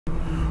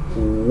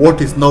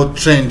what is now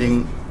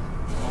trending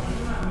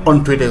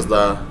on Twitter is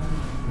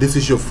this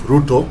issue of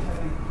Ruto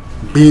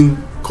being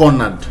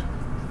cornered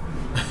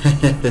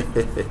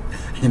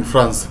in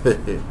France.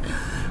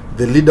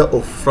 The leader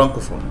of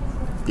Francophone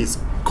is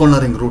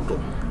cornering Ruto,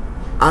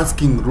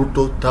 asking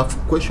Ruto tough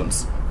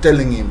questions,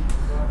 telling him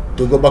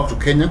to go back to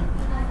Kenya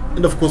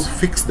and of course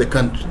fix the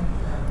country.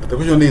 But the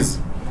question is,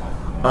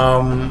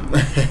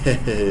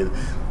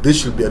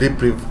 this should be a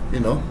reprieve,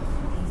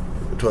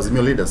 to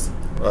Azimio leaders,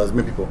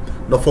 Azimio people.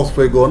 Now, folks,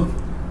 before we go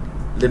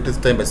on, let this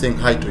time by saying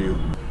hi to you.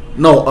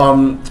 Now,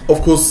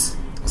 of course,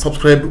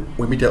 subscribe.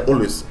 We meet here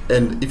always,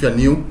 and if you're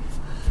new,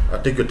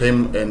 take your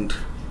time and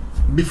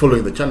be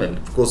following the channel.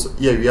 Of course,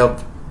 here we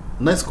have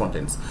nice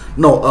contents.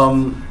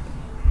 Now,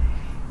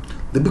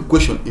 the big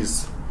question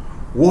is,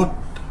 what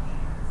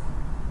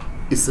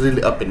is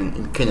really happening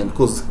in Kenya?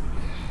 Because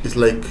it's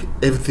like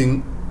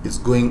everything is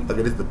going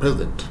against the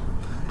president.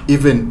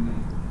 Even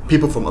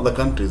people from other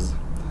countries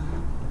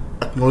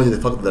acknowledge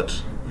the fact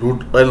that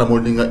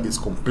Raila is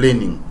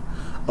complaining.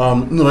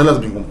 Raila has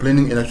been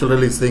complaining, and actually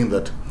Raila is saying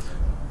that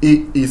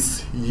he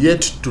is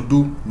yet to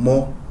do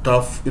more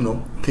tough,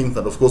 things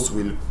that of course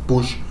will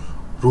push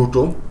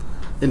Ruto,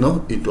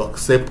 into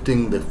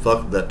accepting the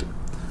fact that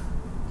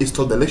he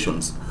stole the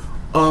elections.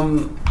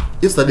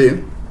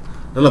 Yesterday,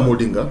 Raila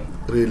Odinga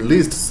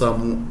released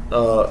some,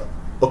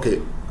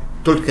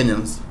 told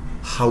Kenyans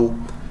how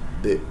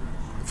the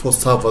 4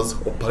 servers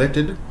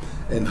operated,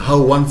 and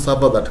how one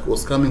server that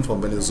was coming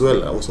from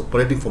Venezuela, was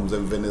operating from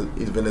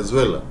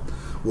Venezuela,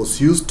 was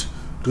used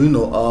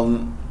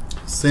to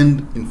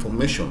send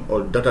information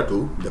or data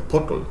to the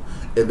portal.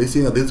 And they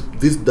say that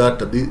this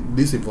data,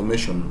 this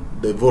information,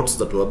 the votes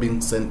that were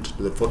being sent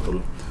to the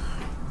portal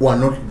were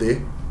not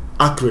the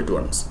accurate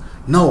ones.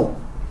 Now,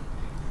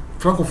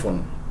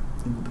 Francophone,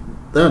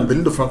 the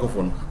leader of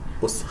Francophone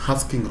was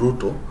asking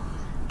Ruto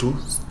to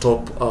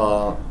stop,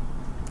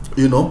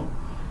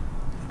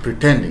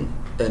 pretending,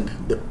 and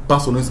the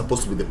person who is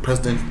supposed to be the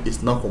president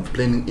is now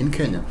complaining in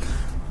Kenya.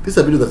 This is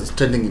a video that is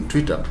trending in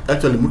Twitter.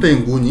 Actually,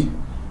 Mutai Ngunyi,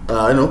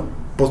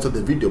 posted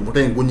the video.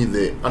 Mutai Ngunyi,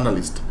 the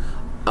analyst,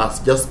 has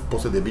just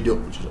posted the video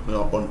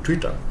on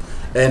Twitter,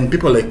 and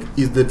people are like,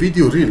 is the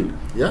video real?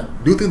 Yeah,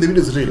 do you think the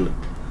video is real?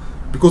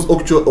 Because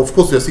of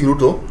course we are seeing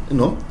Ruto,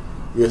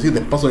 we are seeing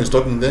the person is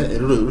talking there,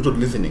 and Ruto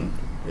listening,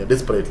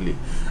 desperately.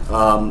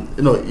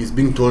 He's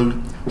being told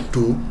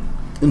to,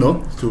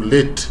 to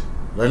let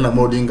Raila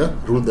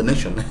Odinga rule the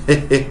nation.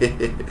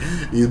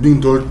 He's being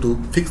told to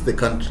fix the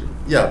country.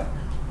 Yeah,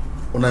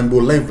 on I'm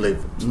live,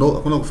 no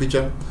hakuna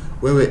feature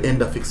wewe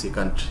enda fix your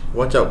country.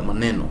 Wacha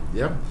maneno,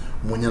 yeah.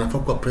 Mwenye anafaa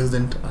kuwa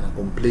president ana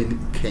complain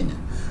Kenya.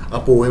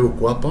 Hapo wewe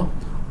uko hapa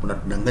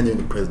unatudanganya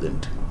ni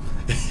president.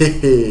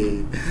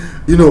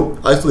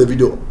 I saw the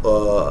video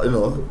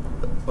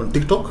on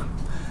TikTok,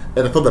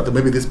 and I thought that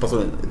maybe this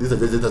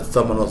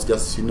someone was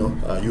just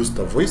used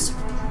a voice,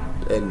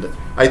 and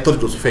I thought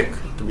it was fake,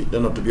 to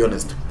be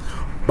honest.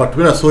 But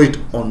when I saw it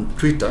on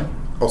Twitter,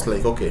 I was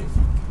like, okay,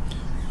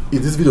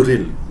 is this video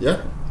real?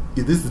 Yeah,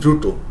 is this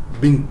Ruto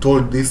being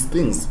told these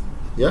things?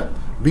 Yeah,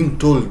 being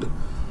told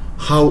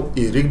how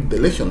he rigged the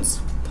elections.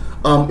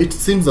 It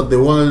seems that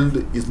the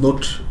world is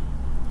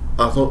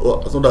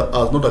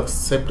has not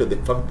accepted the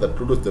fact that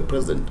Ruto is the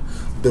president.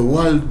 The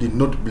world did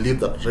not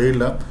believe that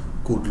Raila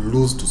could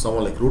lose to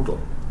someone like Ruto,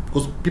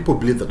 because people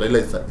believe that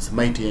Raila is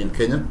mighty in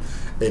Kenya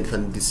and is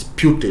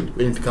undisputed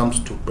when it comes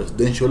to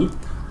presidential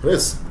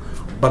race.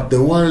 But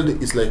the world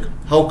is like,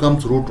 how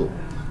comes Ruto,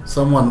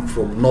 someone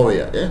from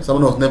nowhere,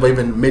 someone who has never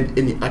even made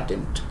any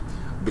attempt,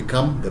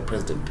 become the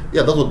president?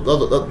 Yeah, that's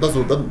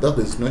the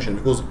insinuation,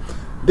 because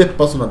the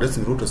person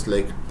addressing Ruto is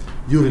like,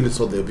 you really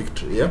saw the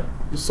victory, yeah?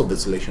 You saw the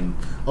selection.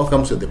 How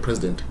comes you're the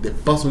president? The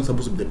person who's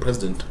supposed to be the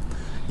president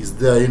is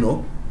there,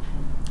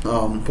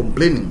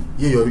 complaining.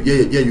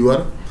 You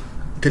are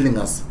telling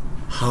us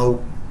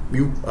how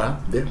you are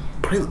the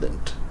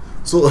president.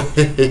 So,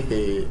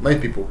 my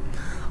people,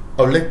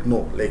 I would like to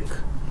know,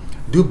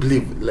 do you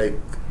believe,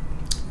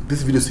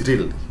 this video is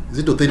real? Is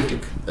it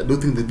authentic? I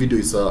don't think the video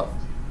is, do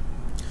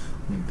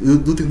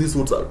you think this is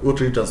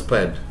what really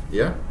transpired?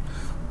 Yeah?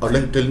 I would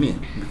like to tell me,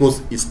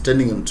 because it's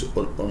trending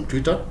on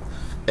Twitter,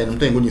 and I'm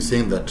telling you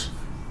saying that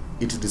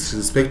it is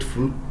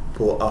disrespectful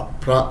for a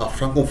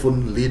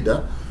Francophone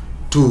leader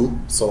to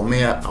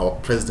somea our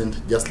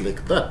president just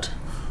like that,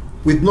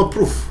 with no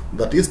proof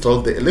that he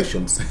stole the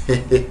elections.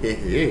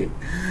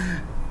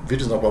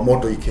 Vitu zinakuwa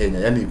moto i Kenya,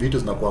 yani vitu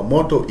zinakuwa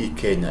moto i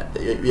Kenya.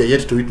 We are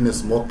yet to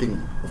witness more thing.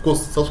 Of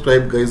course,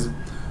 subscribe, guys.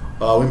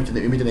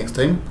 We meet next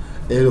time.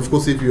 And of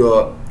course, if you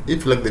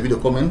like the video,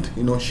 comment,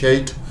 share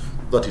it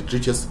so that it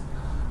reaches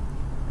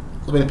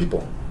so many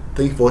people.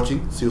 Thank you for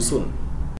watching. See you soon.